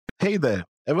Hey there,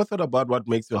 ever thought about what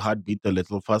makes your heart beat a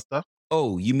little faster?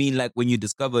 Oh, you mean like when you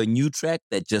discover a new track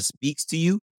that just speaks to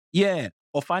you? Yeah,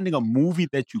 or finding a movie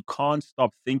that you can't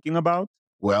stop thinking about.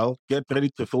 Well, get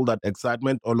ready to feel that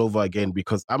excitement all over again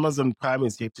because Amazon Prime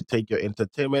is here to take your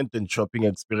entertainment and shopping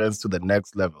experience to the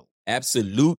next level.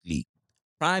 Absolutely.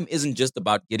 Prime isn't just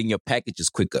about getting your packages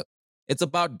quicker. It's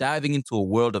about diving into a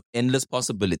world of endless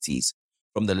possibilities,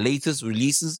 from the latest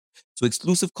releases to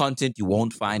exclusive content you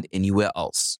won't find anywhere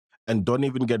else. And don't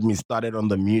even get me started on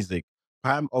the music.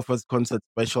 Prime offers concert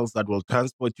specials that will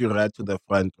transport you right to the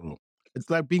front row. It's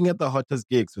like being at the hottest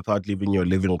gigs without leaving your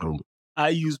living room. I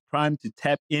use Prime to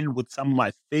tap in with some of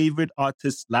my favorite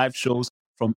artists' live shows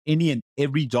from any and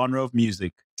every genre of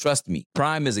music. Trust me,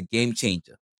 Prime is a game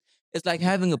changer. It's like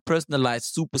having a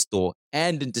personalized superstore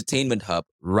and entertainment hub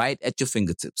right at your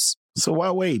fingertips. So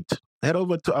why wait? Head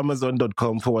over to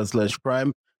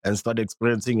amazon.com/prime and start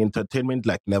experiencing entertainment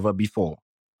like never before.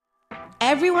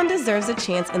 Everyone deserves a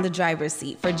chance in the driver's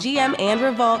seat. For GM and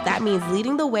Revolt, that means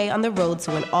leading the way on the road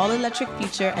to an all-electric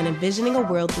future and envisioning a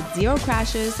world with zero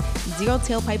crashes, zero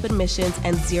tailpipe emissions,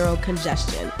 and zero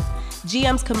congestion.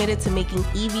 GM's committed to making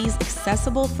EVs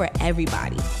accessible for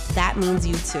everybody. That means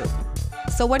you too.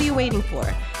 So what are you waiting for?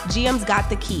 GM's got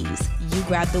the keys. You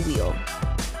grab the wheel.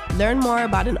 Learn more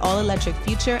about an all-electric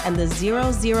future and the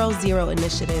 000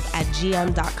 initiative at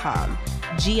gm.com.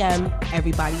 GM,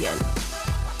 everybody in.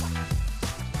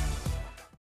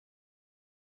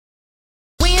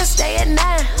 Stay at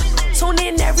 9, tune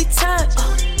in every time.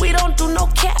 We don't do no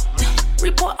cap,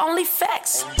 report only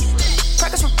facts.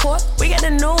 Progress report, we got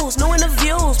the news, new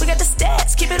interviews, we got the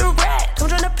stats, keep it a rack, come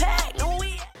join the pack.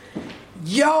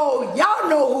 Yo, y'all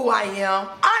know who I am.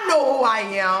 I know who I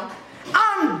am.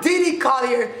 I'm Dede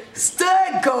Collier,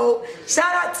 stud goat.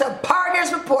 Shout out to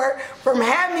Progress Report for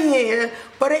having me here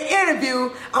for the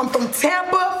interview. I'm from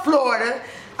Tampa, Florida.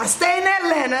 I stay in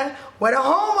Atlanta, where the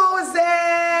homo is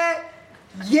at.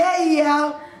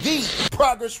 Yeah. The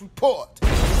Progress Report.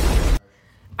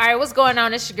 All right, what's going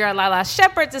on? It's your girl Lala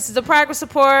Shepherd. This is the Progress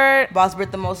Report. Boss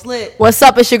Brit the most lit. What's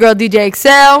up? It's your girl DJ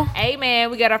Excel. Hey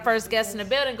man, we got our first guest in the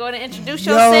building. Go ahead and introduce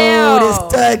Yo,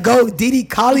 yourself. this go Dede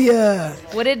Collier.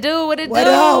 What it do? What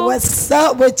up? What's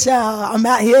up with y'all? I'm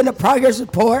out here in the Progress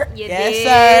Report.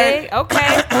 Yes, sir.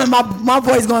 Okay. my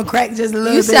voice gonna crack just a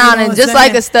little bit. You sounding just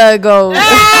like a stud goat.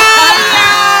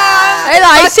 Hey,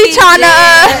 like she trying to.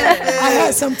 I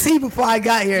had some tea before I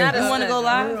got here. You want to go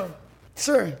live?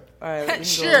 Sure. All right, we can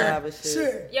Sure. go live and shit.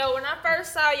 Sure. Yo, when I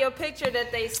first saw your picture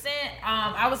that they sent,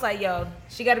 I was like, yo,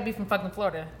 she got to be from fucking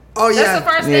Florida. Oh yeah. That's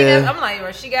the first thing I'm like,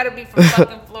 yo, she got to be from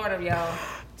fucking Florida, yo.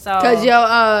 So, Cause yo,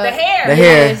 the hair. The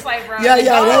hair. It's like, bro. Yeah.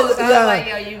 I was like,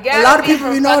 yo, you got A lot of be people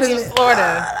from be fucking noticing.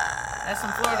 Florida. That's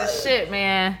some Florida shit,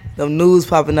 man. Them news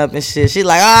popping up and shit. She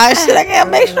like, shit, I can't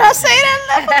make sure I say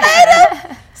that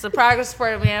later. So Progress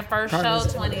Report, man. First show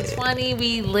 2020.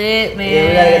 We lit, man. Yeah,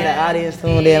 we gotta get the audience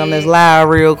tuned in on this live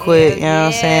real quick. You know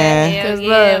what I'm saying? Cause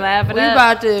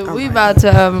look, we about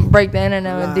to break the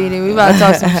internet with Dede. We about to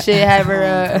talk some shit. Have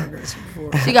her.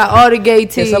 She got all the gay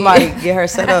tea. Can somebody get her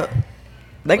set up?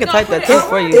 They can type that too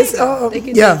for you. It's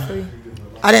yeah.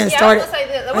 I didn't start it.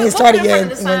 I didn't start it yet.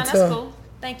 That's cool.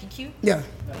 Thank you, Q. Yeah.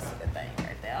 That's a good thing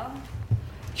right there.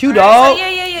 Q dog. So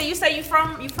yeah. You say you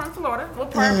from Florida?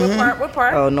 What part? What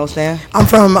part? Oh, no stand. I'm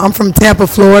from Tampa,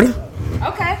 Florida.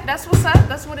 Okay, that's what's up.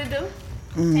 That's what it do.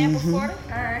 Tampa, Florida.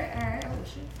 All right. Oh,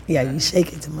 shit. Yeah, you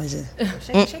shake it too much. Shake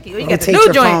it. You Don't got the take new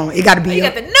your joint. phone. It got to be. You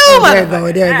up. got the new one. There you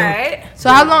go. There you go. Right. So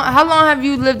how long have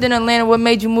you lived in Atlanta? What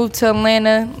made you move to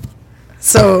Atlanta?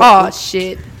 So. Oh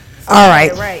shit. All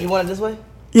right. You want it this way?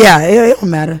 Yeah, it don't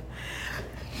matter.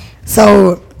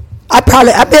 So I've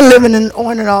been living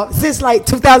on and off since like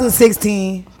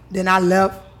 2016. Then I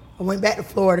left. I went back to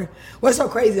Florida. What's so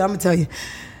crazy? I'm gonna tell you.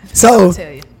 So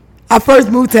I first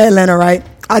moved to Atlanta, right?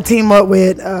 I teamed up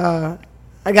with I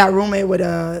got a roommate with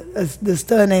the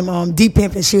stud named D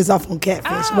Pimp, and she was off on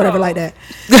Catfish, whatever like that.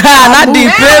 Not D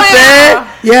Pimp,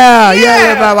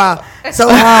 Yeah, wow. So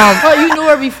Oh, you knew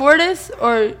her before this,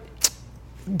 or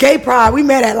Gay Pride? We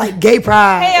met at like Gay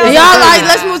Pride. y'all like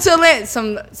let's move to Atlanta?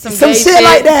 Some gay shit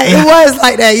like that. It was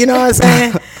like that, you know what I'm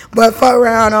saying? But fuck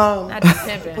around, Not just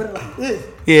pimping. put it like this.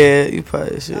 Yeah, you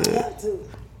probably should.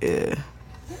 Yeah.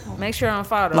 Make sure I'm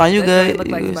followed. No, you good. Look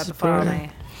like you about to follow,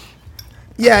 man.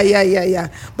 Yeah.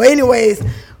 But anyways,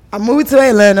 I moved to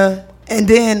Atlanta, and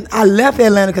then I left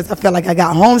Atlanta because I felt like I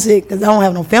got homesick because I don't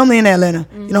have no family in Atlanta.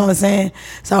 You know what I'm saying?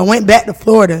 So I went back to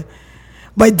Florida.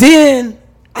 But then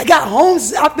I got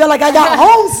homesick. I felt like I got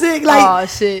homesick. Like, oh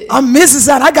shit, I'm missing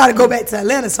something. I got to go back to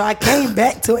Atlanta. So I came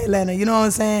back to Atlanta. You know what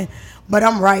I'm saying? But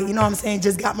I'm right. You know what I'm saying?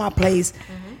 Just got my place.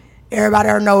 Everybody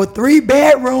already know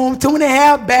 3-bedroom,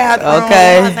 2.5 bathroom.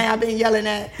 Okay. You know what I'm saying? I've been yelling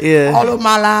that all of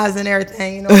my lives and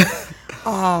everything, you know.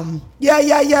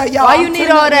 Yeah. Why you need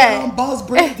all that? Boss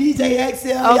Brick, DJ XL.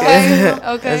 Okay.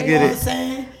 Let's get You know what I'm it.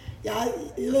 saying? Y'all,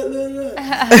 look.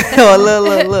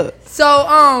 Oh, look.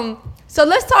 So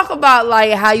let's talk about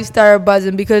like how you started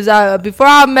buzzing, because before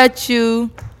I met you,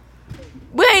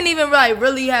 we ain't even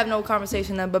really have no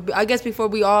conversation then. But I guess before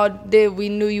we all did, we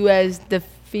knew you as the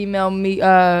female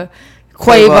Quavo.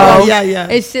 Yeah.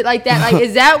 And shit like that. Like,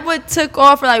 is that what took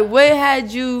off, or like what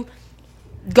had you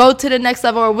go to the next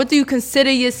level, or what do you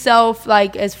consider yourself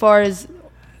like as far as?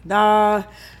 Well,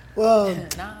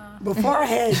 before I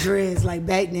had dreads, like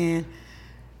back then,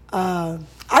 I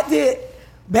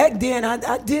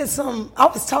did some, I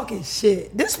was talking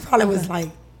shit. This probably was like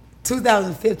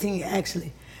 2015,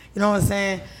 actually. You know what I'm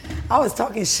saying? I was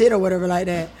talking shit or whatever like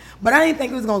that. But I didn't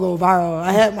think it was going to go viral.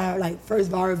 I had my first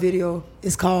viral video.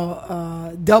 It's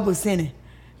called Double Sinning,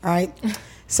 right?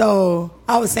 So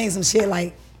I was saying some shit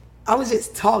like, I was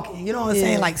just talking, you know what I'm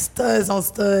saying? Like studs on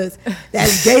studs.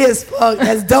 That's gay as fuck.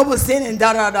 That's double sinning,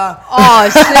 da. Oh,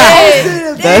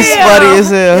 shit. That's funny as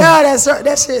hell. Yeah,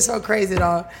 that shit's so crazy,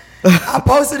 dog. I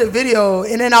posted a video,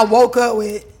 and then I woke up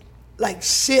with like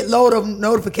shitload of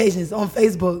notifications on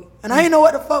Facebook. And I didn't know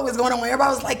what the fuck was going on. Everybody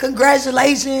was like,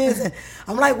 congratulations. And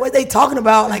I'm like, what they talking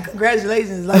about? Like,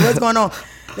 congratulations. Like, what's going on?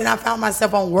 Then I found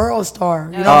myself on World Star.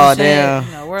 You know what I'm saying?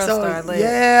 Damn. World Star lit.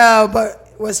 Yeah, but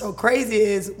what's so crazy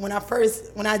is when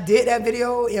I did that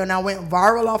video and I went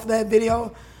viral off of that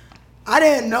video, I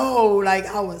didn't know like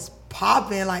I was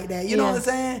popping like that. You know what I'm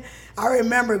saying? I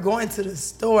remember going to the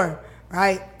store,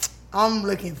 right? I'm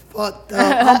looking fucked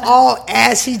up. I'm all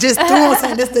ashy, just doing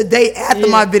something. This the day after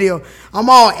my video. I'm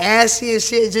all ashy and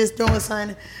shit, just doing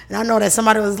something. And I know that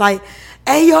somebody was like,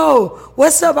 hey, yo,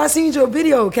 what's up? I seen your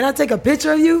video. Can I take a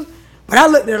picture of you? But I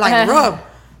looked there like rough.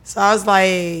 So I was like,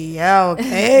 yeah,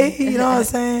 okay. You know what I'm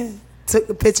saying? Took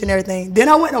the picture and everything. Then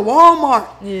I went to Walmart.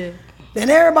 Yeah. Then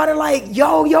everybody like,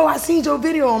 yo, I seen your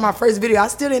video on my first video. I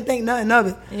still didn't think nothing of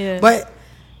it. Yeah. But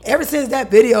ever since that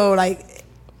video, like,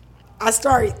 I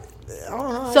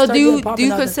don't know. So do you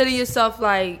consider yourself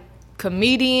like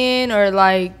comedian or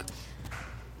like?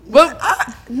 Well,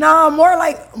 more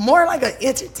like an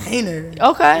entertainer.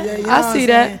 Okay, Yeah, you know I see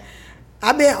that.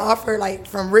 I've been offered like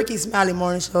from Ricky Smiley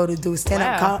Morning Show to do stand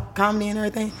up comedy and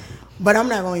everything, but I'm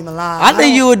not gonna even lie. I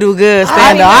think you would do good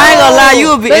stand up. I ain't gonna lie, you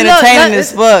would be entertaining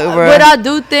as fuck, bro. What I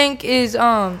do think is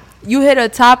you hit a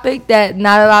topic that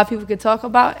not a lot of people can talk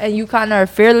about, and you kind of are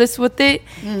fearless with it,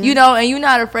 you know, and you're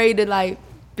not afraid to like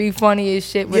be funny as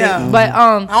shit with it. But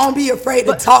I don't be afraid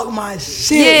to talk my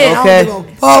shit. Yeah. I don't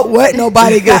give a fuck what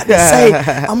nobody got to say.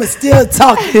 I'ma still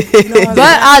talk. You know what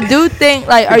but I do think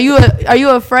like, are you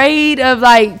afraid of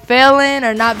like failing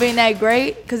or not being that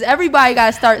great? Because everybody got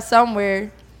to start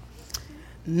somewhere.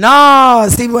 No,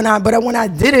 see when I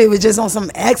did it was just on some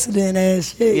accident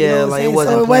ass shit. Yeah, you know what like I'm it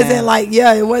wasn't so it planned. wasn't like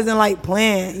it wasn't like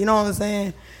planned. You know what I'm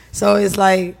saying? So it's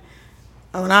like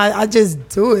when I just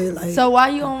do it like. So why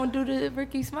you don't do the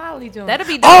Ricky Smiley joint? That'd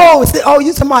be dope. Oh,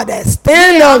 you talking about that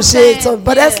stand up shit? saying,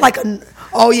 But that's like a.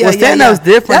 Oh yeah, Well, stand up's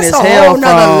different That's as a hell. whole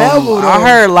nother level. Though. I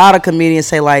heard a lot of comedians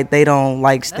say like they don't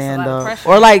like stand up, pressure.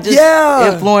 or like just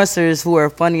Yeah. influencers who are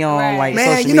funny on Right. like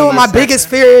Man, social you know what media. my biggest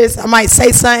fear is? I might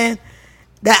say something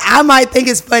that I might think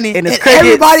is funny, And and it's crickets.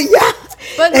 everybody,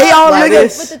 But they look, all like look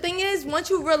this. But the thing is, once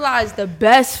you realize the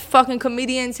best fucking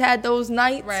comedians had those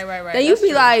nights, Right. then you That's be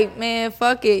true. like, man,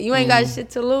 fuck it, you ain't got shit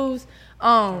to lose.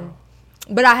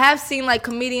 But I have seen like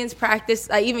comedians practice,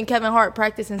 like even Kevin Hart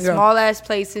practice in small ass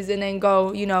places and then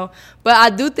go, you know. But I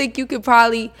do think you could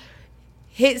probably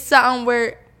hit something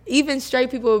where even straight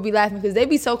people would be laughing because they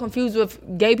be so confused with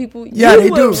gay people. Yeah, you they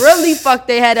would do. really fuck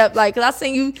their head up, like, cause I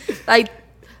seen you like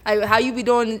how you be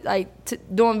doing like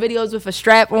doing videos with a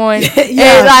strap on,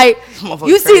 and like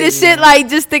you see the shit like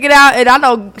just stick it out, and I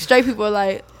know straight people are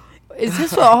like, is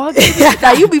this for all gay people?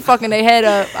 Like you be fucking their head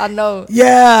up, I know.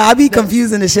 Yeah, I be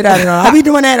confusing the shit out of them. I be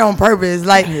doing that on purpose.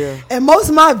 Like, and most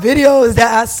of my videos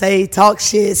that I say, talk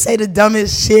shit, say the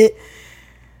dumbest shit,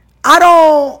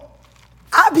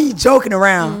 I be joking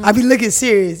around. I be looking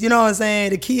serious. You know what I'm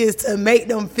saying? The key is to make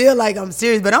them feel like I'm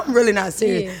serious, but I'm really not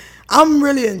serious. Yeah. I'm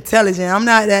really intelligent. I'm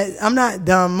not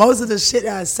dumb. Most of the shit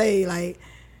that I say, like,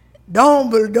 don't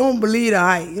believe the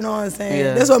hype. You know what I'm saying?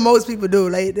 Yeah. That's what most people do.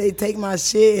 Like, they take my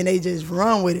shit and they just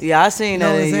run with it. Yeah, I seen You know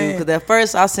that what in I'm you. saying? Because at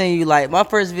first I seen you like my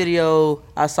first video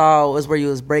I saw was where you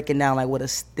was breaking down like with a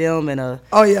stem and a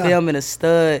Oh, yeah. stem and a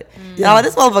stud. Yeah,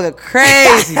 this motherfucker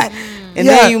crazy. And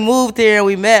then you moved here and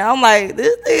we met. I'm like,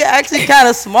 this nigga actually kind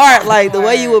of smart. Like, the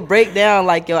way you would break down,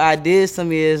 like, your ideas to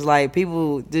me is, like,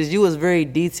 you was very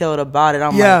detailed about it.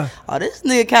 I'm like, oh, this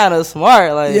nigga kind of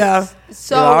smart. Like,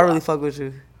 so I really fuck with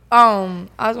you. I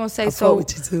was going to say, fuck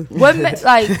with you too. What,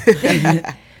 like...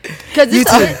 Cause it's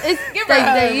Give her a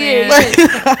hug, man.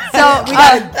 So we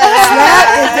got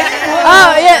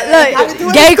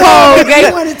look, gay code,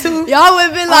 y'all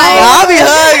would be like, I'll be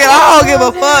hugging. I don't give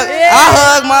a fuck. I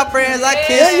hug my friends. I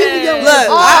kiss.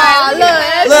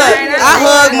 I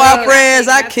hug my friends.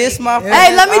 I kiss my friends.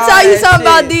 Hey, let me tell you something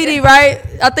about Dede, right?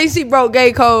 I think she broke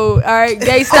gay code. All right,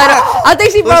 gay stud. I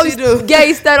think she broke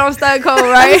gay stud on stud code,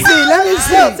 right? Let me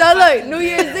see. So look, New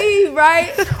Year's Eve,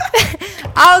 right?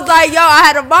 I was like, yo, I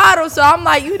had a bottle, so I'm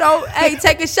like, hey,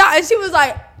 take a shot, and she was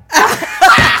like,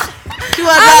 she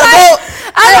was like,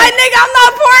 I was like, nigga, I'm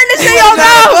not pouring this in your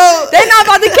mouth. They not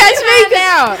about to catch me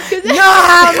now.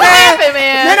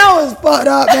 Man. Then I was fucked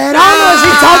up, man. I don't know what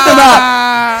she talking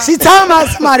about. She talking about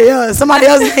somebody else. Somebody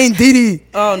else named Dede.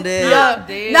 Oh, I'm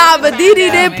dead. Nah, but Dede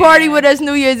did party with us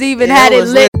New Year's Eve and had it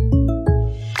lit.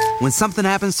 When something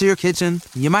happens to your kitchen,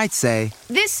 you might say,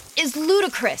 "This is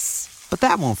ludicrous." But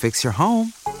that won't fix your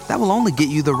home. That will only get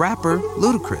you the rapper,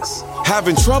 Ludacris.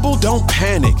 Having trouble? Don't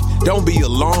panic. Don't be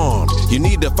alarmed. You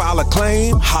need to file a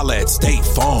claim? Holla at State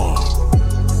Farm.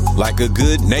 Like a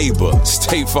good neighbor,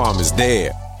 State Farm is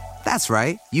there. That's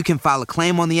right. You can file a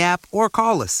claim on the app or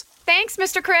call us. Thanks,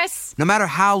 Mr. Chris. No matter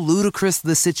how ludicrous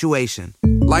the situation,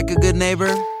 like a good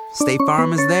neighbor, State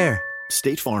Farm is there.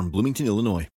 State Farm, Bloomington,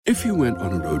 Illinois. If you went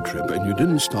on a road trip and you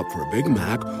didn't stop for a Big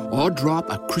Mac or drop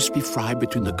a crispy fry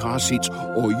between the car seats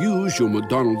or use your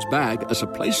McDonald's bag as a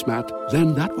placemat,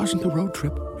 then that wasn't a road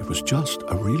trip. It was just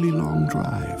a really long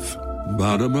drive.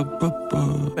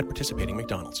 Ba-da-ba-ba-ba. At participating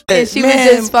McDonald's. And she was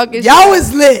just fucking. Y'all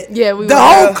was lit. Yeah, we the were.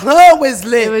 whole club was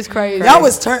lit. It was crazy. Y'all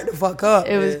was turned the fuck up.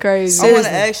 It was crazy. I want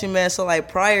to ask you, man. So, like,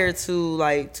 prior to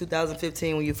like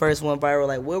 2015, when you first went viral,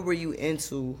 like, what were you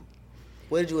into?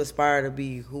 What did you aspire to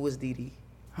be? Who was Dede?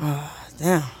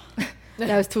 Damn.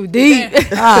 That was too deep.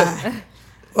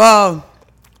 Well,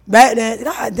 back then,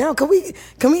 damn, can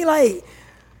we like,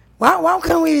 why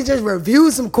can't we just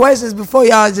review some questions before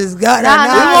y'all just got that?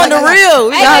 We want the real.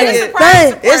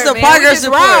 It's the progress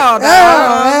report.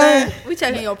 We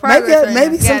checking your progress.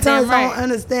 Maybe sometimes I don't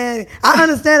understand. I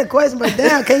understand the question, but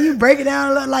damn, can you break it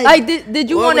down a little? Like did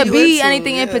you want to be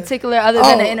anything in particular other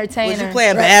than an entertainer? Was you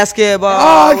playing basketball?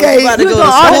 Oh, okay. Was you about to go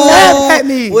to at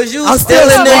me. Was you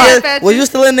stealing niggas? Was you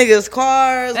stealing niggas'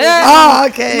 cars? Oh,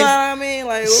 okay. You know what I mean?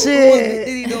 Like, what was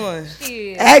Dede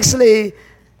doing? Actually,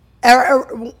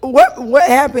 what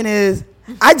happened is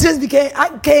I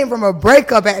came from a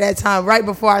breakup at that time, right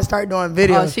before I started doing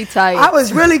videos. Oh, she tight. I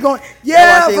was really going,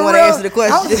 yeah, for real. Want to answer the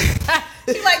question.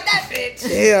 She like that bitch.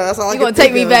 Yeah, that's all. You gonna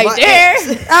take me back there?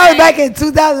 I was back in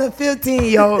 2015,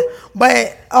 yo.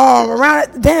 But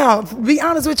be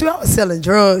honest with you, I was selling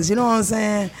drugs. You know what I'm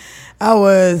saying? I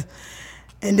was,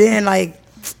 and then like.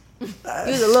 You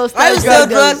was a little stud. I used to sell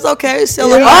drugs. Okay,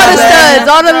 selling all the studs,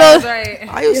 all the little.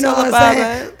 I used to sell what I'm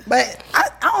saying? But I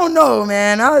don't know,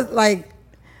 man. I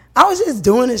was just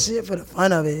doing this shit for the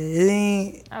fun of it. It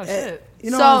ain't. Oh shit. You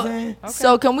know what I'm saying? Okay.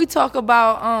 So can we talk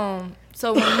about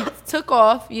So when you took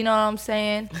off, you know what I'm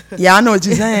saying? Yeah, I know what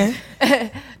you're saying.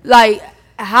 Like,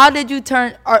 how did you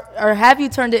turn, or have you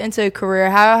turned it into a career?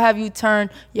 How have you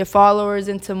turned your followers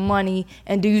into money?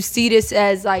 And do you see this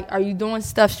as like, are you doing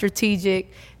stuff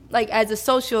strategic? Like as a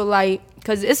social light,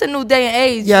 because it's a new day and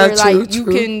age where like you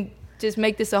can just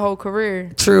make this a whole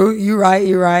career. True, you're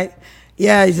right.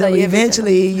 Yeah, so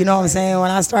eventually, you know what I'm saying, when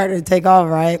I started to take off,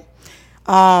 right?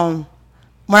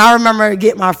 When I remember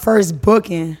getting my first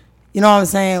booking, you know what I'm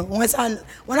saying?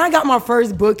 When I got my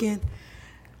first booking,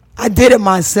 I did it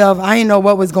myself. I didn't know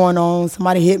what was going on.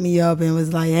 Somebody hit me up and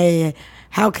was like, hey,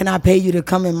 how can I pay you to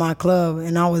come in my club?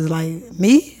 And I was like,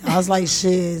 me? I was like,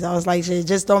 shit,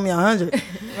 just throw me 100.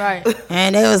 Right.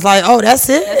 And they was like, oh, that's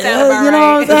it? That sounds about you know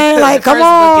right. what I'm saying? Like, come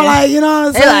on, booking. Like, you know what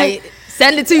I'm saying? They like,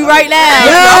 send it to you right now.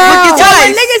 Yeah.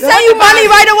 When niggas send you money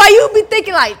right away, you be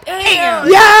thinking like, damn.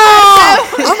 Yeah.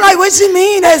 I'm like, what you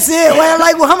mean that's it? Well,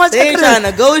 like, well, how much? They ain't trying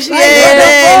to negotiate.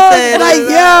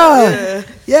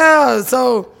 Yeah.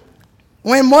 So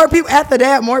when more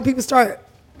people start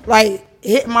like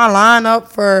hitting my line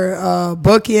up for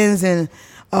bookings and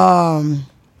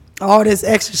all this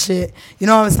extra shit. You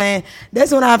know what I'm saying?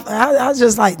 That's when I was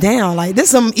just like, damn, like this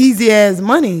some easy ass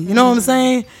money. You know what I'm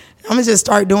saying? I'm gonna just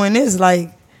start doing this.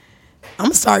 Like I'm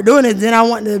gonna start doing it. Then I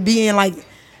want to be in like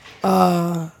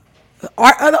other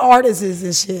artists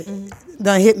and shit.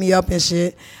 Done hit me up and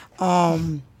shit.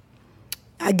 And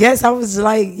I guess I was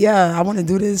like, yeah, I want to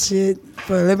do this shit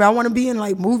for a living. I want to be in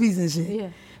like movies and shit. Yeah.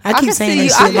 I keep saying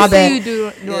that I shit. My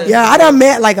bad. I done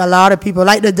met like a lot of people,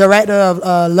 like the director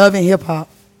of Love and Hip Hop.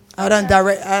 I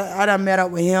done met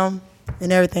up with him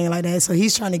and everything like that. So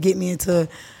he's trying to get me into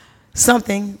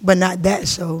something, but not that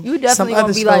show. You definitely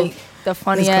gonna be like the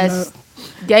funny ass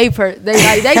gay person. They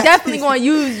definitely gonna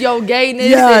use your gayness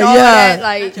and all that.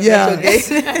 Like,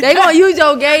 they gonna use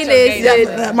your gayness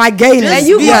and my gayness.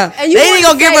 And they ain't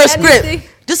gonna give her a script.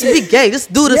 Just be gay.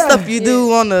 Just do the stuff you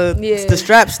do on the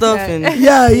strap stuff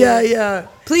and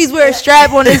Please wear a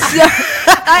strap on this show.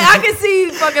 I can see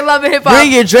you fucking loving hip hop.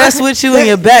 Bring your dress with you in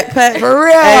your backpack. For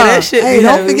real. Hey, that shit. Hey,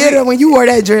 don't forget it when you wore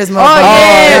that dress,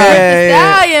 motherfucker.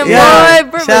 Stallion,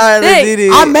 boy. Shout out to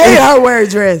Dede. I made her wear a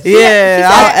dress.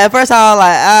 Yeah. At first I was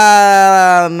like,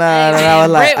 no. I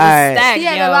was like, all right. She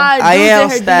had a lot of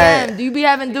dudes in her DM. Do you be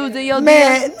having dudes in your DM?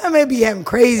 Man, I may be having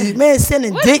crazy. Man,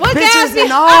 sending dick pictures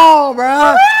and all,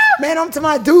 bro. Man, I'm to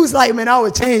my dudes like, man, I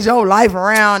would change your life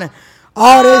around and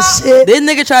all this shit. This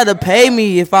nigga tried to pay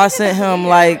me if I sent him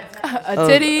like a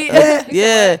titty.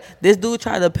 Yeah, this dude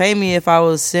tried to pay me if I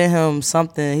was send him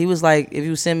something. He was like, if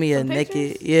you send me a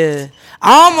naked,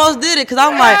 I almost did it because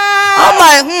I'm like,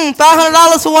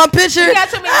 $500 for one picture. That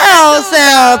don't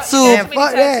sound too.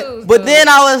 Fuck that. But then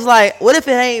I was like, what if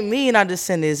it ain't me and I just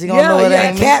send this? He gonna know it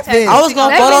ain't me. Catfish. I was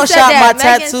gonna Photoshop my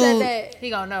tattoo. He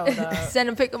gonna know. Send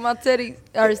a pic of my titty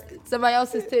or somebody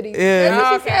else's titty. Yeah.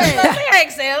 That's what she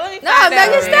said. Let me No,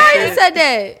 Megan Stallion said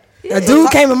that. A dude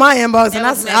came in my inbox and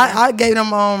I gave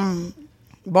him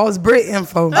Boss Brit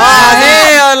info. Oh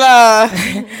hell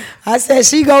no! I said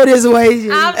she go this way.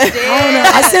 I'm dead.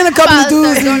 I sent a couple of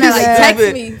dudes doing that, like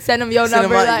text me, send them your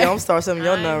number. I'm start sending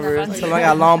your number. Until I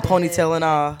got long ponytail and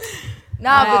all.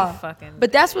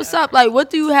 But that's what's up. Like, what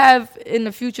do you have in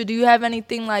the future? Do you have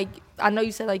anything like? I know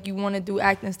you said like you want to do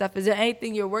acting stuff. Is there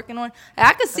anything you're working on?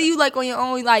 I could see you like on your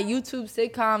own like YouTube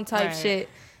sitcom type shit.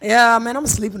 Yeah, man, I'm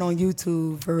sleeping on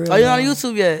YouTube for real. Are you on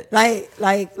YouTube yet?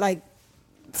 Like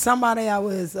somebody I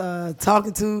was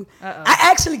talking to. I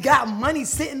actually got money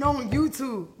sitting on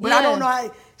YouTube, but I don't know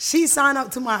how. She signed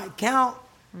up to my account.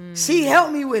 She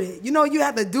helped me with it. You know, you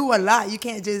have to do a lot. You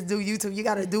can't just do YouTube. You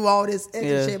got to do all this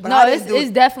extra shit. But no,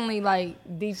 it's definitely like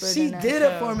deeper. She than that. did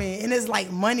it for me, and it's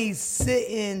like money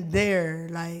sitting there.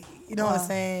 Like, you know what I'm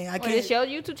saying? I can't. Is your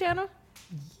YouTube channel?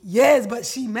 Yes, but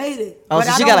she made it. Oh, but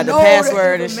so I she don't got like the know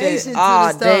password the and shit. information to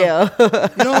Oh, the damn.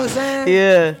 stuff. You know what I'm saying?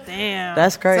 Yeah. Damn.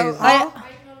 That's crazy. So,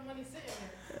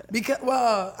 because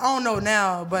I don't know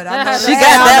now, but I know she got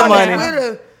that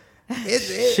money.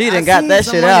 She done got that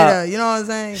shit out. You know what I'm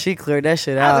saying? She cleared that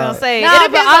shit out. I was gonna say, it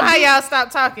depends on how y'all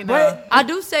stop talking though. I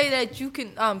do say that you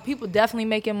can people definitely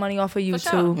making money off of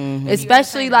YouTube, sure.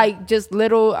 especially like just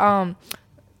little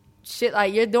shit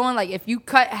like you're doing. Like if you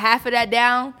cut half of that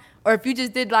down, or if you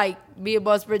just did like me and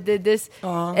Buzzspread did this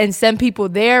and send people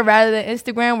there rather than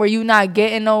Instagram, where you not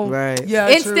getting no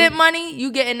instant money,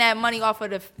 you getting that money off of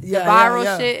the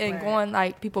viral shit and going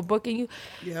like people booking you.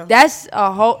 Yeah. That's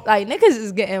a whole like niggas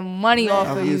is getting money off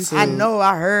of YouTube. I know.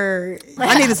 I heard.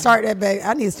 I need to start that back.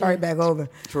 I need to start it back over.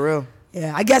 For real.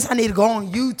 Yeah, I guess I need to go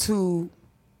on YouTube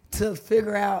to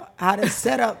figure out how to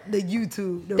set up the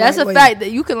YouTube. That's a fact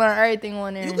that you can learn everything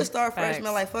on there. You can start fresh,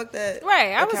 man. Like fuck that.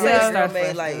 Right, I would say start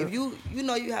fresh. Like if you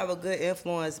know you have a good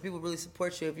influence, people really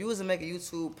support you. If you was to make a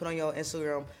YouTube, put on your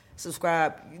Instagram,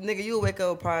 subscribe, nigga, you'll wake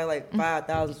up probably like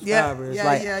 5,000 subscribers.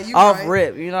 You off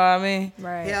rip. You know what I mean?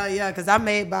 Right. Yeah, because I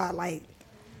made about like.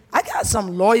 I got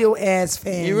some loyal ass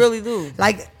fans. You really do.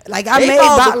 Like I they made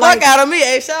about the fuck out of me.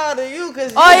 Hey, shout out to you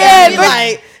because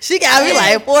she got me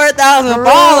like 4,000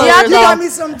 followers. Yeah, you got me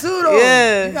some too though.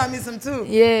 Yeah, you got me some too.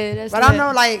 Yeah, that's. But I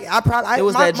know like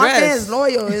my fans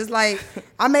loyal. It's like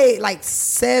I made like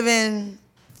 7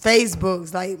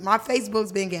 Facebooks. Like my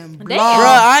Facebook's been getting blocked. Bro,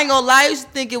 I ain't gonna lie. I used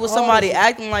to think it was somebody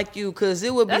acting like you because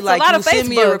it would be like you send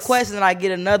me a request and I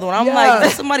get another one. I'm like,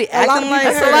 that's somebody acting like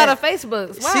her. That's a lot of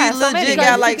Facebooks. Why? She legit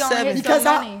got like 7. Because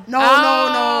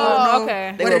no.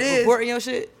 Okay. They were reporting your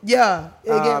shit? Yeah, it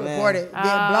get reported, get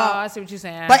blocked. I see what you're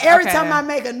saying. But every time I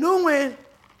make a new one,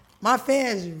 my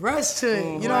fans rush to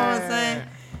it. You know what I'm saying?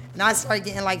 And I start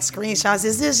getting like screenshots.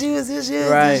 Is this you? Is this you?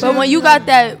 Right. But when you got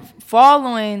that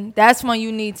following, that's when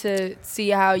you need to see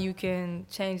how you can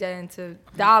change that into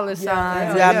dollar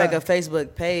signs. You gotta make a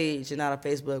Facebook page and not a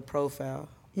Facebook profile.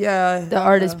 Yeah. The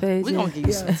artist page. We gonna give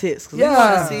you some tips. Cause Yeah. we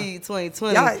want to see you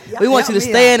 2020. Y'all we want you to help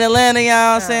me stay out. in Atlanta, you know what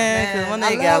I'm saying? Because one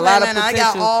I nigga love got a lot of Atlanta. potential.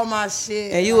 I got all my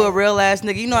shit. And you a real ass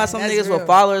nigga. You know how some that's niggas real. with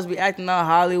followers be acting out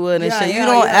Hollywood and Yeah, shit. yeah,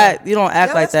 You don't yeah.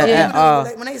 act like that's that what at people do. all.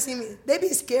 Like, when they see me, they be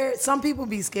scared. Some people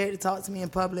be scared to talk to me in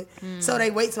public. So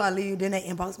they wait till I leave, then they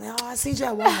inbox me. Oh, I seen you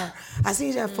at Walmart. I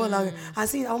seen you at Foot Locker. I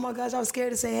seen, oh my gosh, I was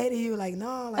scared to say hey to you. Like,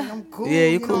 no, like I'm cool. Yeah,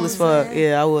 you know cool what as I'm fuck. saying?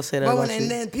 Yeah, I will say that But about when, you. and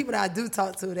then people that I do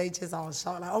talk to, they just all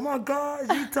shocked. Like, oh my gosh,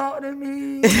 you talk to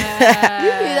me.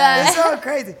 It's so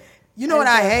crazy. You know what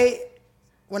I hate?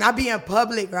 When I be in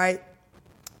public, right?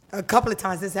 A couple of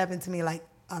times this happened to me, like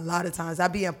a lot of times. I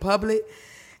be in public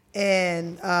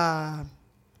and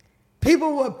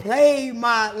people would play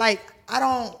my, like, I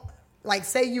don't, like,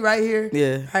 say you right here.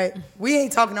 Yeah. Right? We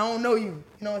ain't talking, I don't know you.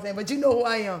 You know what I'm saying? But you know who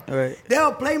I am. Right.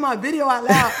 They'll play my video out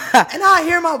loud and I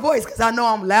hear my voice because I know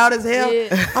I'm loud as hell. Yeah.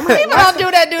 I'm like, People don't do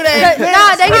that.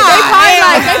 Nah, they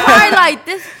probably like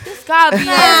this gotta be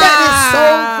I was at this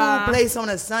soul food place on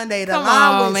a Sunday. The Come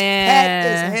line on, was man.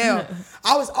 packed as hell.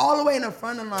 I was all the way in the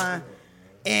front of the line,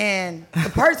 and the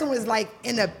person was like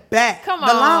in the back. Come the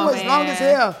line on, was man. long as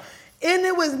hell, and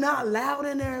it was not loud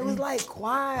in there. It was like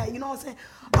quiet. You know what I'm saying?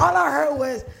 All I heard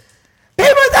was,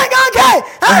 "People think I'm gay."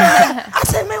 I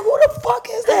said, "Man, who the fuck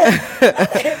is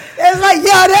that?" It's like,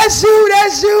 "Yeah, that's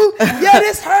you. Yeah,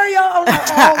 this her, y'all." I'm like,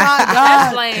 "Oh my god."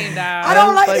 That's lame, dog. I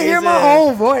don't like to hear my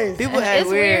own voice. People act It's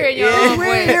weird. Your It's own weird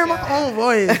voice. to hear my own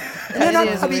voice. And then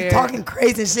It is I be weird. talking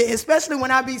crazy shit, especially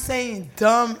when I be saying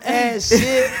dumb ass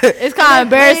shit. It's kind of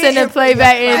embarrassing to play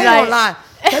back I in ain't gonna like. lie.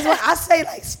 Because when I say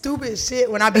like stupid shit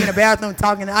when I be in the bathroom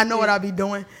talking, I know what I be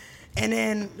doing. And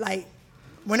then like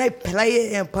when they play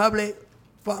it in public,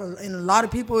 and a lot of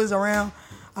people is around,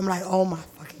 I'm like, oh my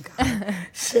fucking god,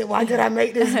 shit! Why did I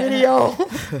make this video?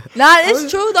 Nah,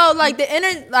 it's true though. Like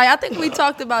I think we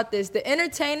talked about this. The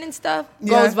entertaining stuff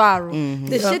goes viral.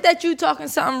 The shit that you talking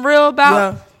something real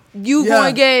about, you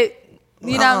gonna get.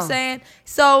 You know what I'm saying?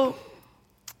 So,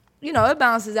 you know, it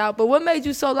balances out. But what made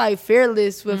you so like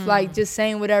fearless with like just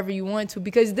saying whatever you want to?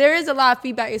 Because there is a lot of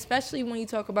feedback, especially when you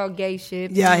talk about gay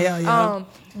shit. Yeah.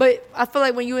 But I feel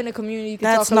like when you're in the community, you can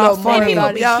That's talk a little not more funny.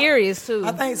 about Be it. curious too.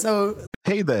 I think so.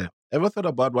 Hey there. Ever thought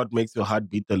about what makes your heart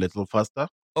beat a little faster?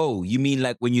 Oh, you mean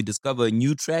like when you discover a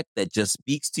new track that just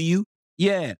speaks to you?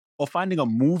 Yeah. Or finding a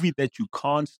movie that you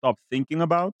can't stop thinking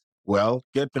about. Well,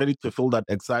 get ready to feel that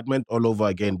excitement all over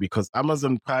again because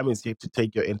Amazon Prime is here to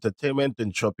take your entertainment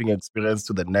and shopping experience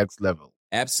to the next level.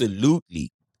 Absolutely.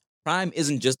 Prime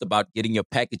isn't just about getting your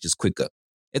packages quicker.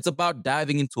 It's about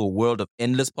diving into a world of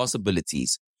endless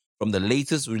possibilities, from the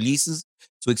latest releases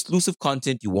to exclusive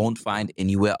content you won't find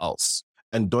anywhere else.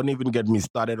 And don't even get me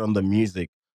started on the music.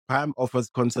 Prime offers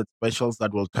concert specials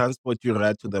that will transport you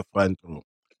right to the front row.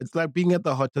 It's like being at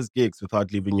the hottest gigs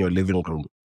without leaving your living room.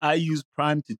 I use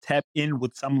Prime to tap in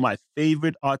with some of my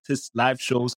favorite artists' live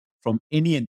shows from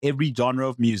any and every genre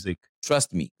of music.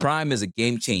 Trust me, Prime is a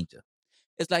game changer.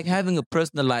 It's like having a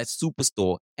personalized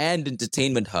superstore and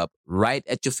entertainment hub right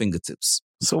at your fingertips.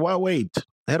 So why wait?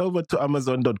 Head over to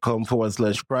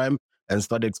amazon.com/prime and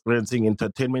start experiencing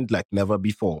entertainment like never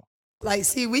before. Like,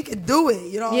 see, we could do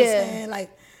it. You know what I'm saying?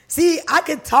 Like, see, I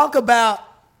could talk about,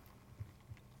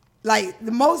 like,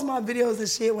 the most of my videos and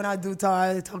shit when I do talk,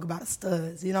 I talk about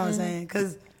studs. You know what I'm saying?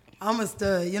 Because I'm a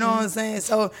stud. You know what I'm saying?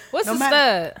 So What's no a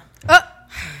matter- stud?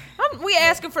 We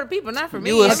asking for the people, not for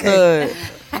me. You a stud.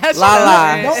 Shut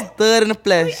La up. stud in the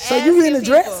flesh. So you in the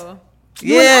dress?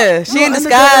 Yeah, she in in the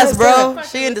disguise, dress, bro. too?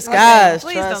 She in disguise.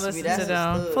 Please don't Trust me, listen that's to a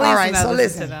them. stud. Please All right, do not so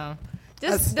listen to listen. them.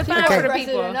 Just That's- define okay. for the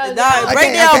people.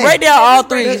 Break down all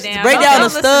three. Break it down. Break down the Don't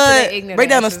listen to the stud. ignorant Break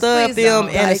down the asses. stud Please film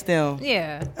don't. and the Like- stem.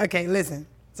 Yeah. Okay, listen.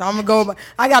 So I'm going to go,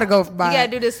 I got to go by. You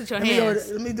gotta do this with your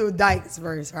hands. Let me do Dyke's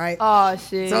verse, right? Oh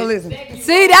shit. So listen.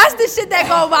 See, that's the shit that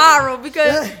go viral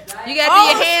because You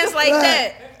gotta do your hands like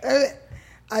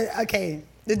that. Okay,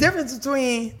 the difference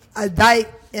between a dyke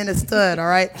and a stud, all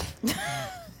right?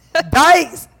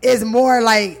 Dykes is more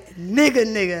like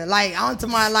nigga. Like, I'm talking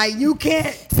about, like, you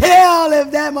can't tell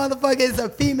if that motherfucker is a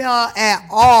female at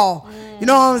all. You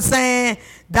know what I'm saying?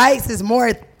 Dykes is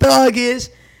more thuggish.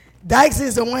 Dykes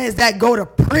is the ones that go to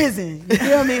prison. You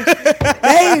feel me?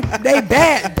 They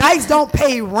bad. Dykes don't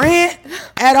pay rent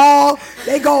at all.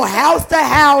 They go house to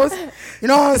house. You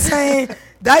know what I'm saying?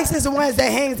 Dykes is the ones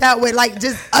that hangs out with like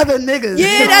just other niggas.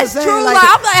 yeah, you know that's what I'm true. saying? Like,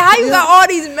 I'm like, how you got all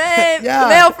these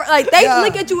male like they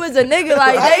look at you as a nigga.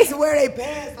 Like Dykes they wear their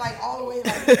pants like all the way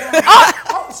like.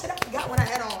 Oh shit! I forgot what I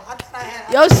had on. I thought I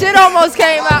had. your shit almost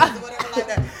came out. Whatever like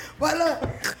that. But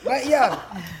look, but yeah.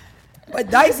 But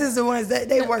Dykes is the ones that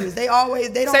they worse. They don't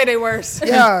Say they worse.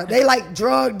 Yeah, they like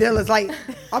drug dealers. Like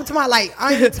I'm talking about like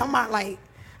I ain't talking about like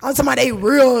I'm talking about they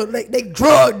real, like they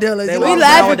drug dealers. They we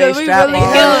laughing because we really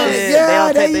killers.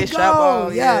 Yeah, there you go.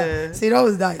 Yeah. See,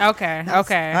 those Dyke. Okay.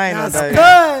 I ain't no Dyke.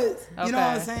 Studs. You know what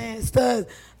I'm saying? Studs.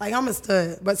 Like, I'm a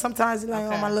stud. But sometimes, like,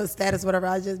 on my little status, whatever,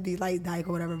 I just be like Dyke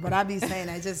or whatever. But I be saying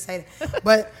that, just say that.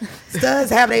 But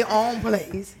studs have their own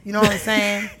place. You know what I'm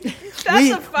saying?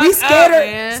 we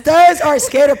scared of, studs are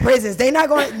scared of prisons. They not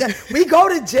going to, we go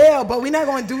to jail, but we not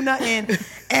going to do nothing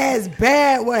as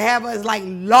bad will have us, like,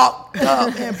 locked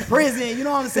up in prison. You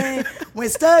know what I'm saying? When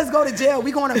studs go to jail,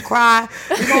 we going to cry.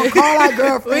 We going to call our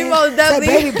girlfriend. We most definitely.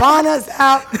 Say, baby, bond us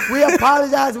out. We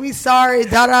apologize. We sorry.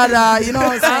 Da-da-da. You know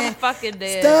what I'm saying? I'm fucking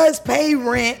dead. Studs pay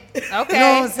rent. Okay. You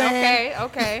know what I'm saying?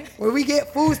 Okay. When we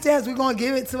get food stamps, we're going to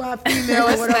give it to our female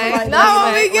or whatever. Like No,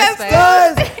 that. when we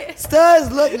get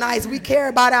Studs look nice. We care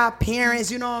about our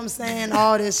appearance. You know what I'm saying?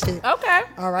 All this shit. Okay.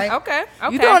 All right? Okay.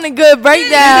 You doing a good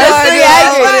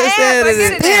breakdown.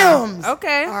 Stems.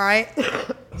 Okay. All right.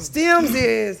 Stems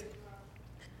is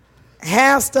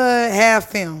half stud, half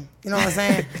film. You know what I'm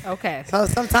saying? Okay. So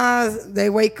sometimes they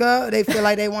wake up, they feel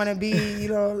like they want to be, you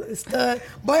know, stud.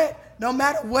 But no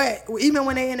matter what, even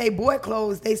when they in their boy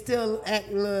clothes, they still act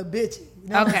a little bitchy. You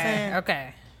know what I'm saying?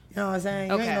 Okay. You know what I'm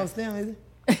saying? You ain't no stem, is it?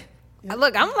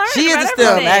 Look, I'm learning. She is about a stem,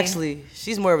 everything. actually.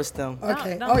 She's more of a stem.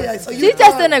 Okay. No, yeah. So She's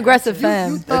just an aggressive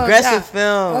femme. Aggressive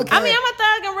film. Okay. I mean, I'm a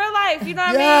thug in real life. You know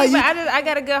what Yeah, I mean? you- But I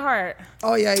got a good heart.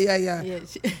 Oh yeah.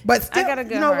 But still, I got a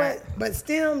good you know heart. what? But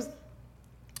stems,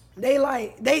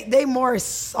 they more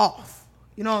soft.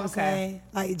 You know what I'm saying?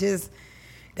 Like just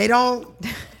they don't.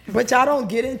 But y'all don't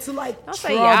get into like Don't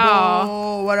say trouble y'all.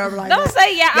 or whatever like Don't that.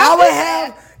 say y'all. Y'all would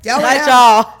have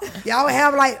Not y'all would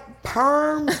have like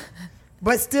perms,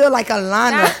 but still like a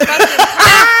lineup.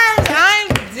 I'm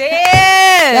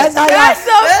dead. That's how That's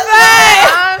so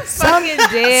y'all. I'm fucking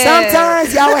dead.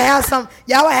 Sometimes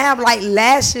y'all would have like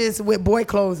lashes with boy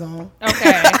clothes on.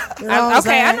 Okay. You know what I'm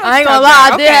saying? I know. I ain't gonna lie,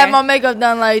 I did have my makeup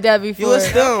done like that before. You a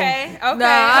stem. Okay. Nah,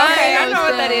 I I know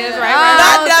what that is. I Right.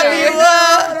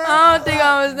 don't think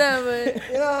I was there, but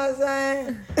You know what I'm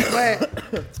saying?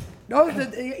 But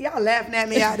y'all laughing at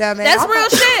me out there, man. That's real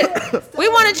shit. We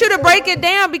wanted you to break it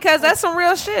down because that's some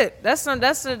real shit. That's some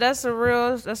real shit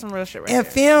right And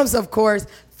there. films, of course.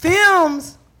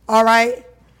 Films, all right.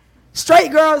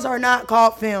 Straight girls are not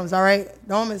called films, all right?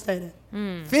 Don't mistake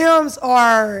that. Films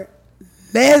are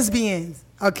lesbians,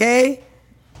 okay?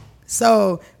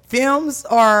 So films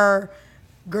are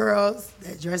girls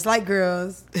that dress like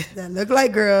girls, that look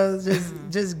like girls,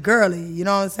 just girly. You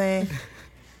know what I'm saying?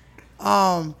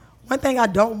 One thing I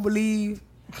don't believe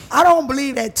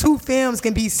that two films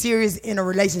can be serious in a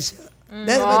relationship.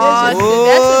 That's that's a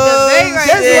debate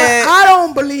right there. I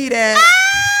don't believe that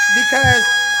because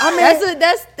I mean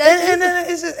That's and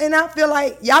it's just, and I feel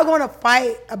like y'all gonna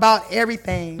fight about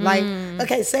everything. Like,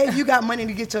 okay, say if you got money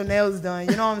to get your nails done,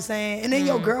 you know what I'm saying? And then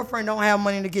your girlfriend don't have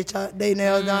money to get their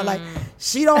nails done. Like,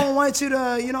 she don't want you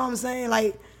to, you know what I'm saying?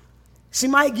 Like, she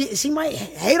might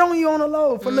hate on you on the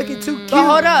low for looking too cute. But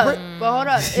hold up.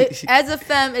 As a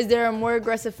femme, is there a more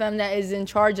aggressive femme that is in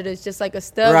charge of this, just like a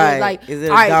stud? Right. Like, Is it a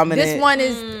all right, dominant? this one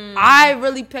is, I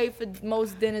really pay for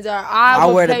most dinners. Or I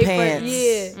would wear the pay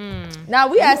pants. For, yeah. Now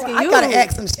we asking you. I gotta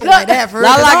ask some shit like that for real.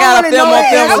 Lala got a film on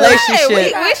film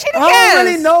relationship. I don't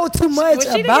really know too much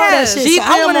about that shit. She So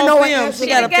I want to know what She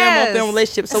got a film on film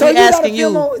relationship. So you we got a asking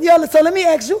film you. on- Yeah, so let me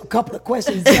ask you a couple of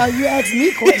questions. You ask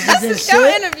me questions and shit. Your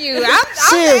interview. I'm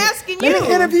asking you. Let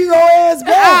me interview your ass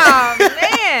back. Oh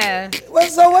man.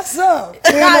 What's up? Nah,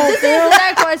 just answer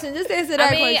that question. Just answer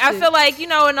that I mean, question. I feel like, you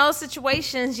know, in those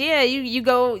situations, yeah, you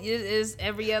go is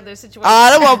every other situation.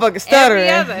 Oh, that motherfucker stuttering.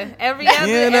 Every other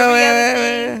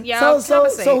thing. Y'all So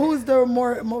conversate. who's the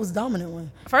most dominant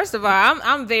one? First of all,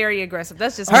 I'm very aggressive.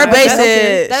 That's just Her me. base That's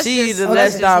said she's just- the that's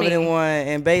less just dominant me. one,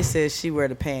 and base says she wear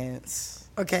the pants.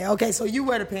 Okay, so you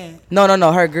wear the pants. No,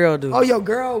 her girl do. Oh, your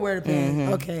girl wear the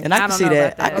pants. Okay. And I can don't see know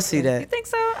that. about that. I can see that. You think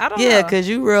so? I don't know. Yeah, cause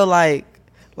you real like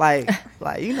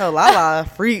you know, Lala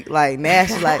freak, like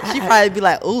nasty, like she probably be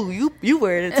like, ooh, you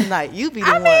wear it tonight. You be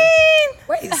the one.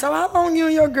 Wait, so how long you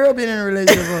and your girl been in a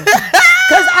relationship for?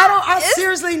 Because I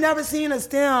seriously never seen a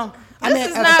stem. This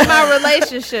is not my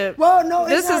relationship. Well, no,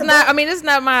 this is not. I mean, this is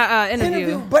not my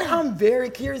interview. But I'm very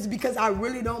curious because I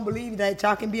really don't believe that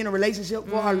y'all can be in a relationship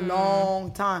for a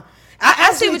long time.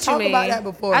 I see what you mean. About that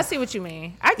before. I see what you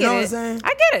mean. I get You know it. what I'm saying?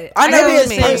 I get it. I get know what it's you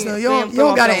mean. personal. You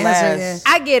don't gotta answer that.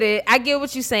 I get it. I get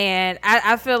what you're saying.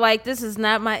 I feel like this is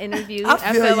not my interview.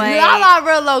 I feel like Lala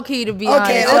real low key to be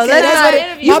honest. So that's let's not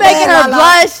interview. you My making bad, her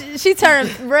Lala. blush. She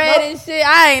turned red and shit.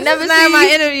 I ain't never This is not seen my you.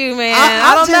 interview, man.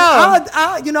 I don't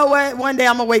know. You know what? One day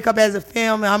I'm gonna wake up as a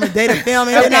film and I'm gonna date a film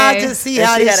and then I'll just see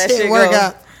how See how this that shit shit work go.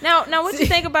 out. Now, what you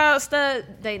think about stud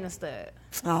dating a stud?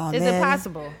 Oh, Is man. it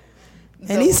possible?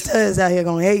 And these studs out here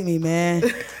gonna hate me, man.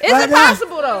 Is it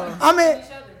possible though?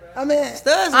 I mean,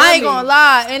 studs. I ain't gonna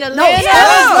lie. In Atlanta,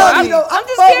 I'm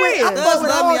just curious. Studs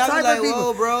love me. I be like,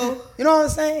 whoa, bro. You know what I'm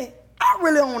saying? I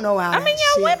really don't know how. I mean,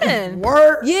 y'all women.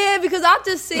 Word. Yeah, because I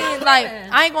just seen like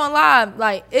I ain't gonna lie,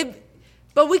 like it.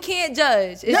 But we can't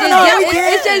judge. It's,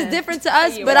 it's just different to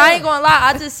us. But I ain't gonna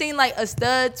lie. I just seen like a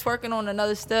stud twerking on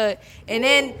another stud, and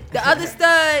then the other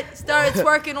stud started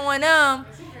twerking on them,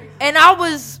 and I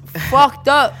was fucked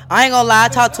up. I ain't gonna lie. I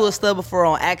talked to a stud before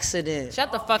on accident.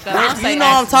 Shut the fuck up. You know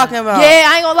what I'm talking about. Yeah,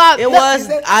 I ain't gonna lie. It was.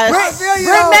 When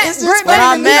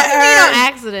I met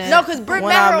her. Accident. No, because Britt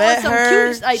When met I her met on some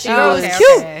her, cute. Like, she was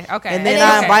cute. Okay. And then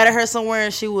I invited her somewhere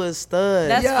and she was stud.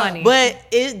 That's funny. But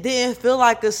it didn't feel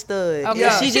like a stud. Okay.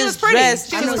 Yeah. She She just was pretty. dressed.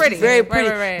 She She was was pretty. very pretty.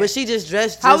 Right. But she just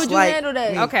dressed just How would you like handle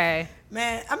that? me. Okay.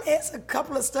 Man, I mean, it's a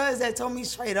couple of studs that told me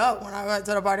straight up when I went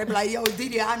to the bar. They be like, yo,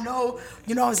 Dede, I know,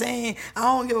 you know what I'm saying? I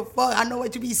don't give a fuck. I know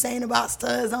what you be saying about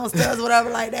studs, on studs, whatever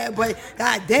like that. But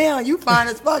goddamn, you fine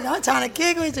as fuck. I'm trying to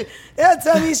kick with you. They'll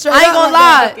tell me straight up. I ain't gonna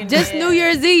like lie. Just New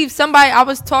Year's Eve, I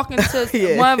was talking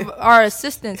to one of our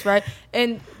assistants, right?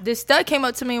 And this stud came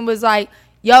up to me and was like,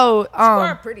 yo, You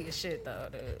are pretty as shit though,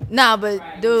 dude. Nah,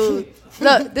 but dude,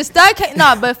 look, the stud came.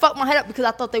 Nah, but it fucked my head up because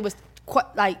I thought they was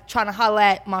like trying to holler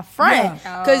at my friend.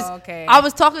 Because I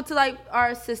was talking to like our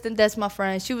assistant, that's my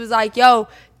friend. She was like, "Yo,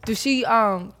 do she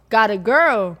got a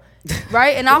girl?"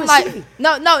 Right? And I'm like,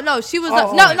 no. She was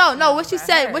like, no. What she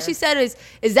said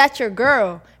is that your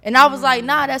girl? And I was like,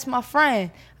 nah, that's my friend.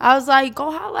 I was like,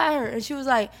 go holler at her. And she was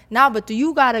like, nah, but do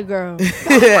you got a girl?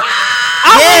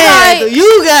 Yeah,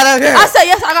 you got a girl. I said,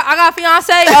 yes, I got a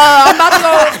fiance. I'm about to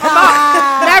go.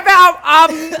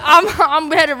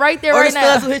 I'm headed right there right now. Or the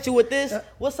studs will hit you with this.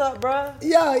 What's up, bro?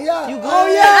 Yeah. You good? Oh,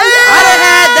 yeah. I done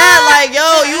had that. Like,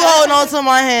 yo, you holding on to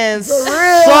my hands so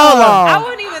long. I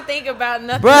wouldn't even think about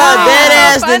nothing. Bro, dead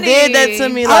ass done did that to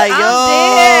me. Like,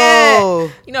 yo.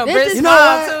 You know, Britt's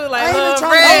mom too. Like,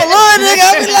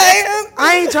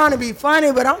 I ain't trying to be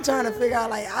funny, but I'm trying to figure out,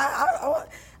 like,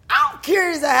 I'm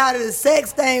curious at how the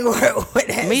sex thing work with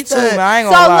that. Me too, stud. man. I ain't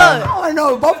gonna lie. Look, I want to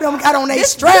know. Both of them got on their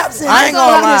straps and I ain't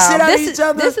gonna lie. shit out of each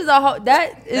other. This is a whole.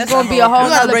 That is going to be a whole We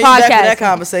gotta other bring you back to podcast. that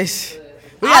conversation.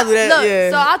 We gotta do that. Look,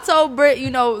 Yeah. so I told Britt,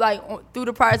 like through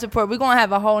the prior report, we're gonna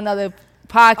have a whole nother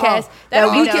podcast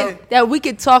that we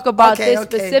could talk about this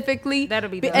specifically. That'll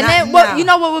be dope. And then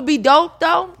what would be dope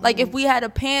though? Like if we had a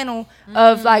panel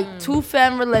of like two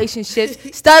femme relationships,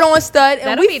 stud on stud, and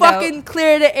That'll we be fucking dope.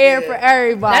 clear the air for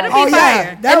everybody. That'll be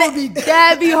fire.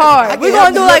 That'd be hard. We're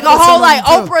gonna do like a whole like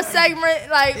Oprah segment.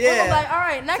 Like we're gonna like, all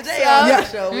right, next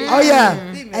show. Oh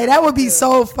yeah. Hey, that would be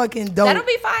so fucking dope. That'll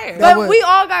be fire. But we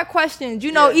all got questions,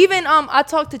 even I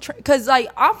talked to because like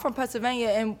I'm from Pennsylvania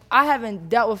and I haven't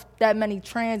dealt with that many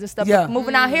trans and stuff. Yeah. But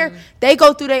moving out here, they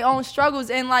go through their own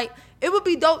struggles and like it would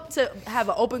be dope to have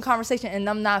an open conversation and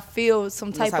them not feel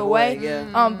some type of way.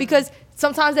 Because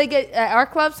sometimes they get at our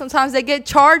club, sometimes they get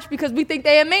charged because we think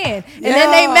they a man, and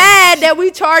then they mad that we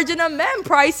charging them men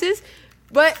prices.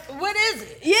 But what is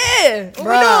it? Yeah,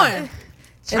 what we doing?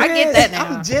 I get that now.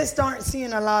 I'm just starting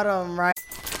seeing a lot of them, right?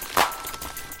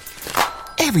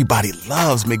 Everybody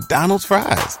loves McDonald's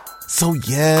fries. So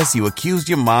yes, you accused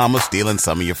your mom of stealing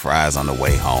some of your fries on the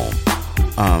way home.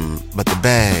 But the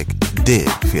bag did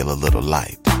feel a little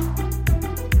light.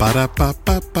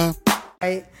 Ba-da-ba-ba-ba.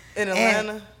 Right? In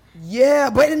Atlanta? And, yeah,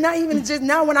 but it's not even just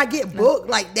now when I get booked,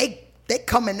 like they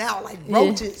coming out like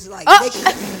roaches. Like they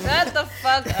Shut the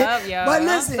fuck up, yo. But Don't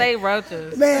listen, say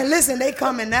roaches. Man, listen, they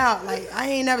coming out. Like I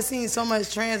ain't never seen so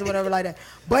much trans or whatever like that.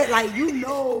 But like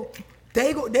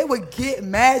they would get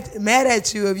mad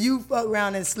at you if you fuck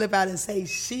around and slip out and say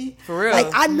she. For real. Like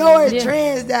I know her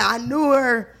trans that I knew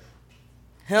her.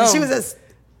 Him. She was a.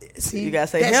 See, you gotta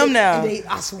say him now.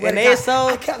 I swear and to they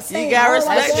God, I kept saying you got her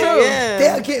respect. like True. Yeah.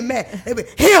 They'll get mad. They be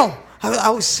him. I was,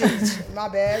 oh shit, my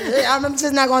bad. I'm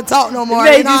just not gonna talk no more.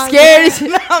 Made you scared.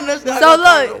 So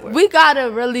look, we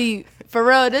gotta really, for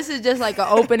real. This is just like an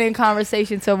opening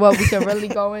conversation to what we can really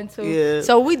go into. Yeah.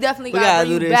 So we definitely gotta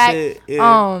bring do you this back. shit.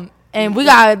 Yeah. And we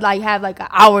gotta like have like an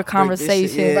hour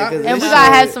conversation, yeah, and we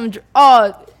gotta have some.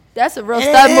 That's a real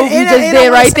stud move you just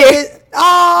did right there.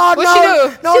 Oh, what she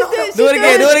do? No. Do it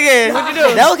again. What you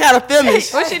do? That was kind of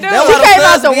filmish. What she do? She came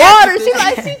out the water. She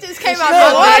just came out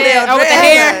the water. With the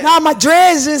hair. No, my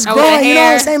dreads just Oh, growing. with the You know what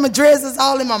I'm hair. saying? My dreads is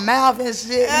all in my mouth and shit.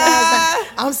 You know what I'm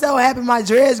saying? I'm so happy my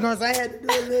dreads growing, so I had to do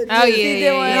a little. Oh, You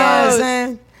know what I'm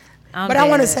saying? But I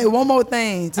want to say one more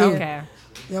thing too. Okay.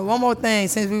 Yeah, one more thing.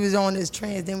 Since we was on this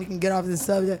trans, then we can get off this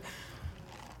subject.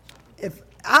 If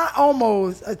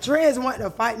a trans wanted to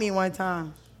fight me one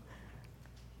time.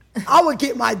 I would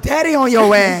get my daddy on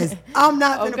your ass. I'm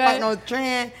not gonna fight no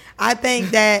trend. I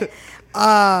think that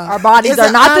our bodies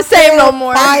are not the same no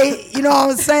more. Fight, you know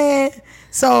what I'm saying?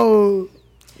 So,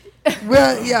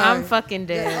 I'm fucking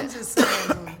dead. Yeah, I'm just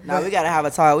saying. Now we gotta have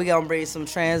a talk. We gonna bring some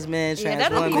trans men, trans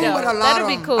that'll women. be dope. That'll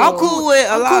be cool. I'm cool with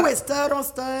a lot. I'm cool with stud on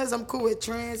studs. I'm cool with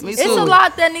trans. It's a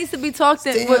lot that needs to be talked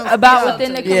about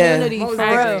within the community. For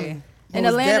real. And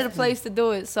Atlanta the place to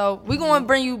do it. So we're gonna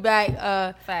bring you back.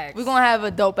 Facts. We're gonna have a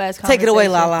dope ass conversation. Take it away,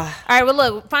 Lala. All right, well,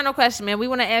 look, final question, man. We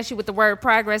want to ask you what the word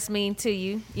progress mean to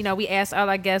you. You know, we asked all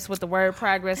our guests what the word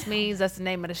progress means. That's the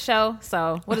name of the show.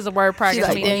 So what does the word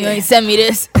progress mean? Damn, you ain't send me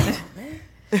this.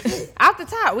 Off the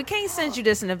top, we can't send you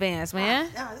this in advance, man.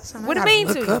 What it mean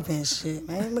to you? Look up and shit,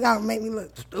 man. You gotta make me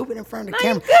look stupid in front of the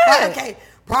No, camera. you good. Okay,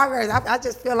 progress. I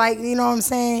just feel like, you know what I'm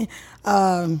saying?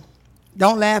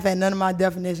 Don't laugh at none of my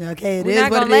definition, okay? It is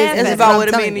what it is. It's about what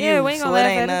it means to you. Yeah, we ain't so gonna it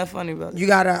laugh ain't at nothing funny about it. You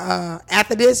gotta,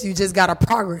 after this, you just gotta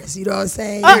progress. You know what I'm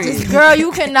saying? Girl,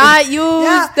 you cannot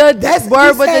use the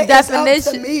word with the definition. It's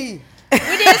up to me.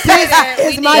 We did say that.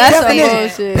 It's my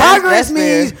definition. Progress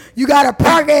means you gotta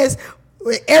progress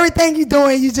with everything you're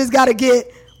doing. You just gotta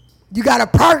you gotta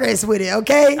progress with it,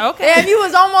 okay? Okay. Damn, you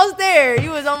was almost there.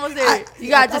 You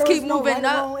gotta just keep moving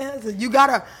up. You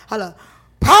gotta, hold up.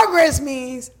 Progress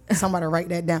means, somebody write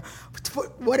that down.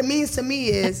 What it means to me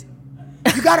is,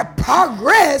 you gotta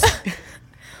progress.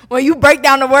 When you break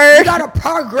down the word. You gotta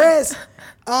progress,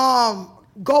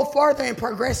 go further in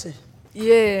progression.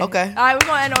 Yeah. Okay. All right, we're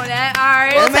gonna end on that. All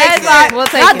right. We'll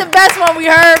take not it. the best one we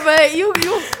heard, but you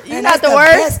And got that's the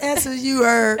worst. best answers you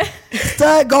heard.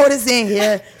 Stud Gold is in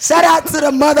here. Shout out to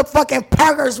the motherfucking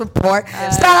progress report.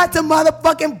 Shout out to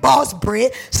motherfucking Boss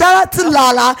Brit. Shout out to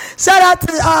Lala. Shout out to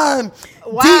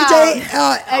DJ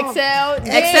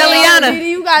Exceliana.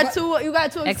 You got too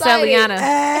excited. Exceliana.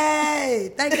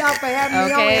 Hey, thank y'all for having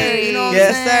me on here. You know what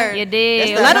Yes, I'm saying? sir. You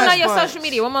did. Let them know your social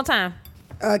media one more time.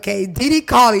 Okay, Dede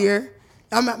Collier.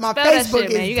 My Spell that Facebook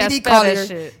shit, man. You is gotta Dede spell that Collier.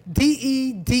 shit.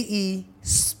 DEDE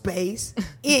space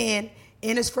N.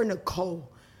 N is for Nicole.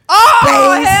 Oh,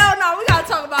 Space. hell no. We got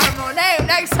to talk about him on name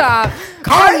next time.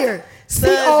 Collier.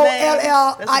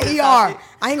 Collier.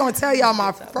 I ain't gonna tell y'all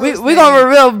my first name. We gonna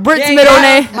reveal Brit's middle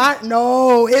name.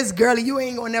 No, it's girly. You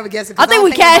ain't gonna never guess it. I think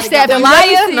we cashed that. The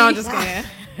liar? No, I'm just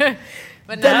kidding.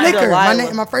 But The nah.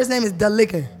 liquor. My first name is The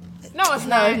Liquor. No, it's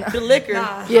not. The liquor.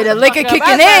 Yeah, the liquor kicking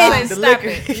in. The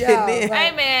liquor kicking in.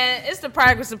 Hey, man, it's the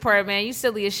progress report, man. You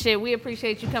silly as shit. We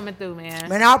appreciate you coming through, man.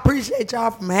 Man, I appreciate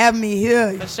y'all for having me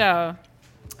here. For sure.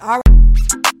 All right.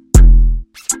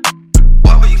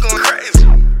 Why were you going crazy?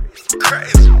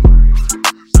 Crazy.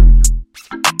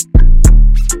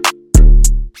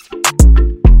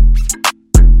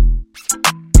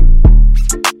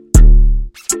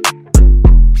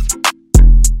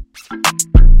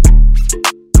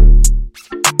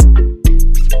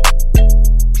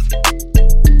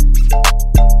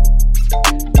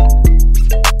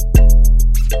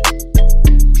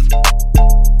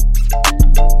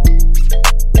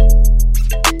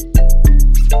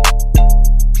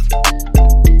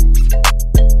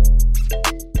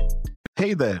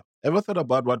 Hey there, ever thought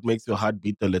about what makes your heart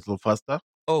beat a little faster?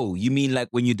 Oh, you mean like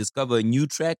when you discover a new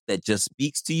track that just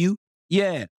speaks to you?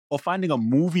 Yeah, or finding a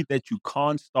movie that you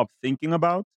can't stop thinking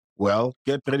about. Well,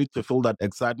 get ready to feel that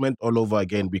excitement all over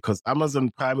again because Amazon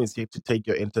Prime is here to take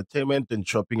your entertainment and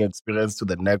shopping experience to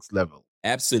the next level.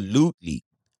 Absolutely.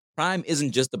 Prime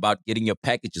isn't just about getting your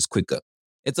packages quicker.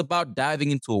 It's about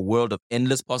diving into a world of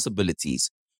endless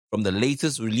possibilities, from the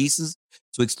latest releases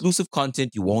to exclusive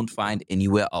content you won't find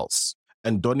anywhere else.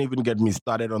 And don't even get me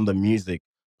started on the music.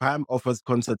 Prime offers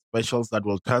concert specials that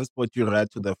will transport you right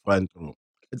to the front row.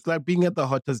 It's like being at the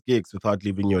hottest gigs without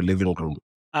leaving your living room.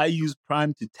 I use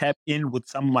Prime to tap in with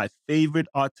some of my favorite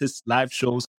artists' live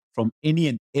shows from any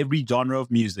and every genre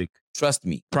of music. Trust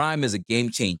me, Prime is a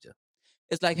game changer.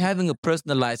 It's like having a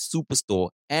personalized superstore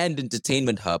and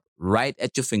entertainment hub right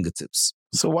at your fingertips.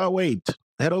 So why wait?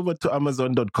 Head over to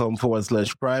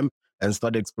amazon.com/Prime and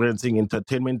start experiencing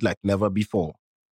entertainment like never before.